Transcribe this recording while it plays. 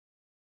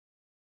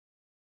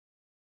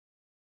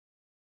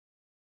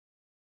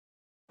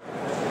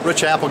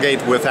Rich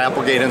Applegate with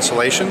Applegate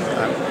Insulation.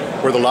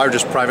 We're the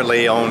largest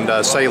privately owned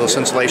cellulose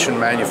insulation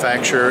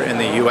manufacturer in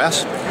the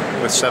U.S.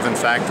 with 7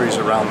 factories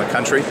around the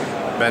country.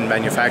 Been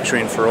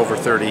manufacturing for over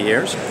 30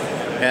 years.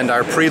 And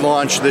our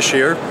pre-launch this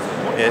year,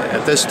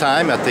 at this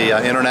time at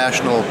the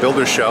International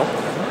Builders Show,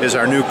 is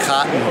our new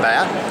cotton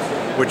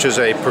bat, which is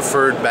a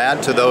preferred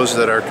bat to those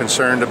that are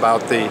concerned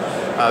about the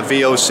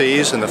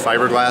VOCs and the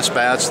fiberglass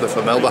bats, the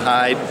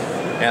formaldehyde,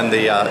 and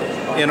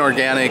the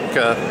inorganic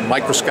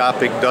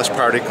microscopic dust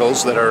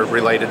particles that are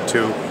related to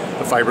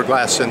the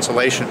fiberglass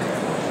insulation.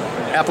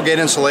 Applegate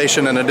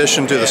Insulation, in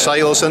addition to the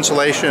cellulose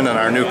insulation and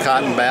our new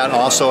cotton bat,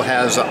 also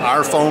has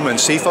R-foam and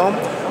C-foam,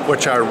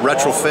 which are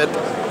retrofit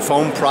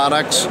foam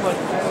products,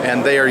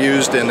 and they are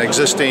used in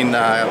existing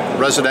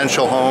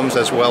residential homes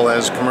as well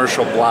as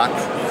commercial block.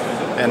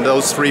 And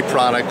those 3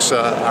 products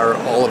are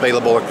all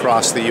available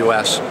across the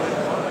U.S.